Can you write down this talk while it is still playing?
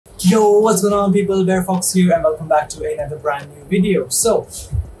Yo, what's going on people, BareFox here and welcome back to another brand new video. So,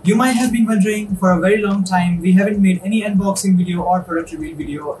 you might have been wondering for a very long time, we haven't made any unboxing video or product review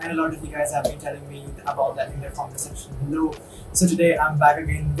video, and a lot of you guys have been telling me about that in the comment section below. So today I'm back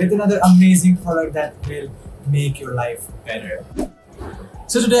again with another amazing product that will make your life better.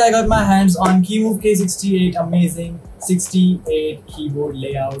 So today I got my hands on Kemove K68 amazing 68 keyboard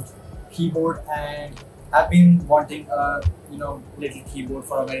layout keyboard, and I've been wanting a little keyboard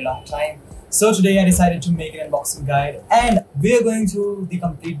for a very long time. So today I decided to make an unboxing guide, and we are going through the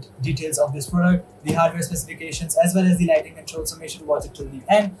complete details of this product, the hardware specifications as well as the lighting control, so make sure to watch it till the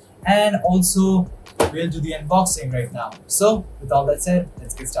end, and also we'll do the unboxing right now. So with all that said,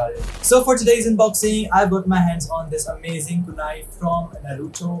 let's get started. So for today's unboxing, I've got my hands on this amazing kunai from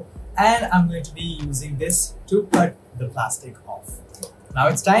Naruto, and I'm going to be using this to cut the plastic off. Now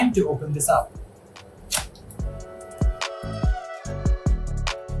it's time to open this up.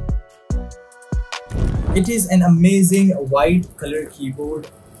 It is an amazing white color keyboard,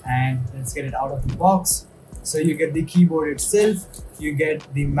 and let's get it out of the box. So you get the keyboard itself, you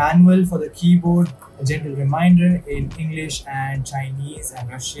get the manual for the keyboard, a gentle reminder in English and Chinese and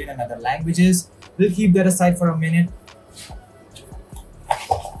Russian and other languages. We'll keep that aside for a minute.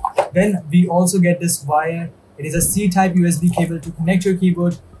 Then we also get this wire. It is a C-type USB cable to connect your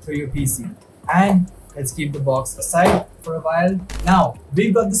keyboard to your PC. And let's keep the box aside for a while. Now,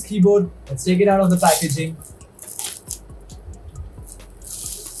 we've got this keyboard. Let's take it out of the packaging.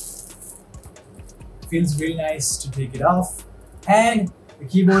 Feels really nice to take it off. And the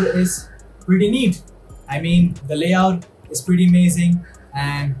keyboard is pretty neat. I mean, the layout is pretty amazing,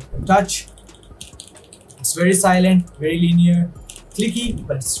 and the touch, it's very silent, very linear, clicky,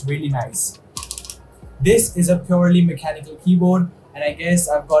 but it's really nice. This is a purely mechanical keyboard, and I guess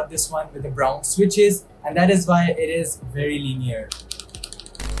I've got this one with the brown switches, and that is why it is very linear.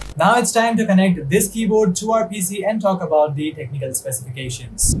 Now it's time to connect this keyboard to our PC and talk about the technical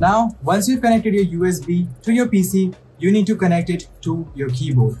specifications. Now, once you've connected your USB to your PC, you need to connect it to your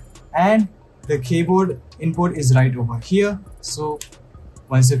keyboard. And the keyboard input is right over here. So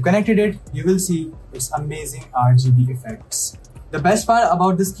once you've connected it, you will see its amazing RGB effects. The best part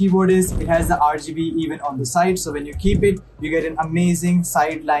about this keyboard is it has the RGB even on the side, so when you keep it, you get an amazing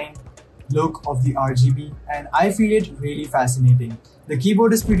sideline look of the RGB, and I feel it really fascinating. The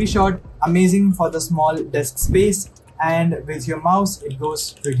keyboard is pretty short, amazing for the small desk space, and with your mouse it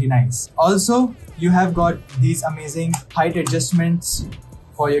goes pretty nice. Also, you have got these amazing height adjustments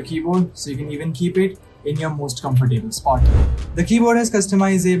for your keyboard, so you can even keep it in your most comfortable spot. The keyboard has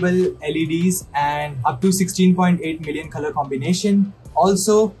customizable LEDs and up to 16.8 million color combination.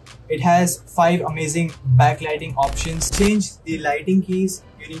 Also, it has 5 amazing backlighting options. To change the lighting keys,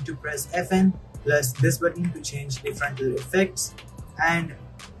 you need to press FN plus this button to change the frontal effects, and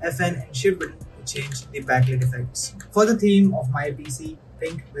FN and shift button to change the backlight effects. For the theme of my PC,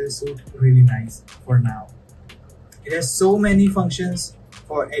 pink will suit really nice for now. It has so many functions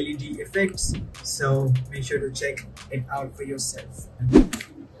for LED effects, so make sure to check it out for yourself.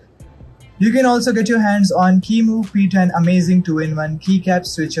 You can also get your hands on Kemove P10 amazing 2-in-1 keycap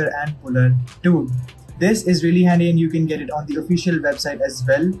switcher and puller tool. This is really handy and you can get it on the official website as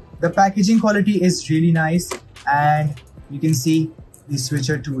well. The packaging quality is really nice, and you can see the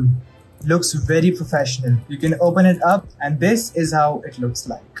switcher tool looks very professional. You can open it up and this is how it looks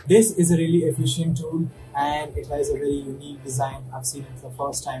like. This is a really efficient tool, and it has a very unique design. I've seen it for the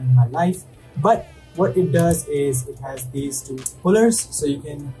first time in my life. But what it does is it has these 2 pullers, so you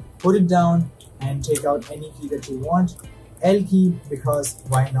can put it down and take out any key that you want. L key, because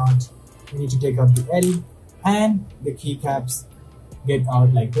why not? You need to take out the L, and the keycaps get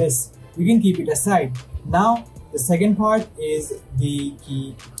out like this. You can keep it aside. Now the second part is the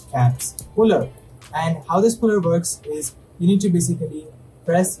keycaps puller, and how this puller works is you need to basically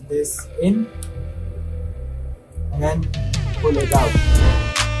press this in and then pull it out.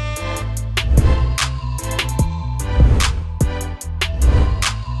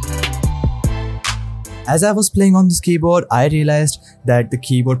 As I was playing on this keyboard, I realized that the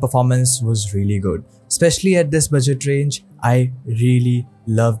keyboard performance was really good. Especially at this budget range, I really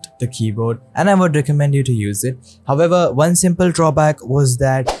loved the keyboard and I would recommend you to use it. However, one simple drawback was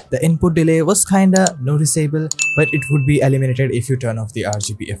that the input delay was kinda noticeable, but it would be eliminated if you turn off the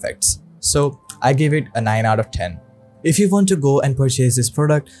RGB effects. So I gave it a 9 out of 10. If you want to go and purchase this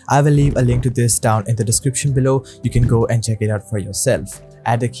product, I will leave a link to this down in the description below. You can go and check it out for yourself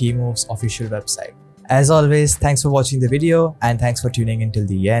at the Kemove's official website. As always, thanks for watching the video and thanks for tuning in till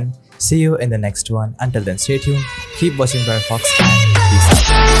the end. See you in the next one. Until then, stay tuned, keep watching BareFox.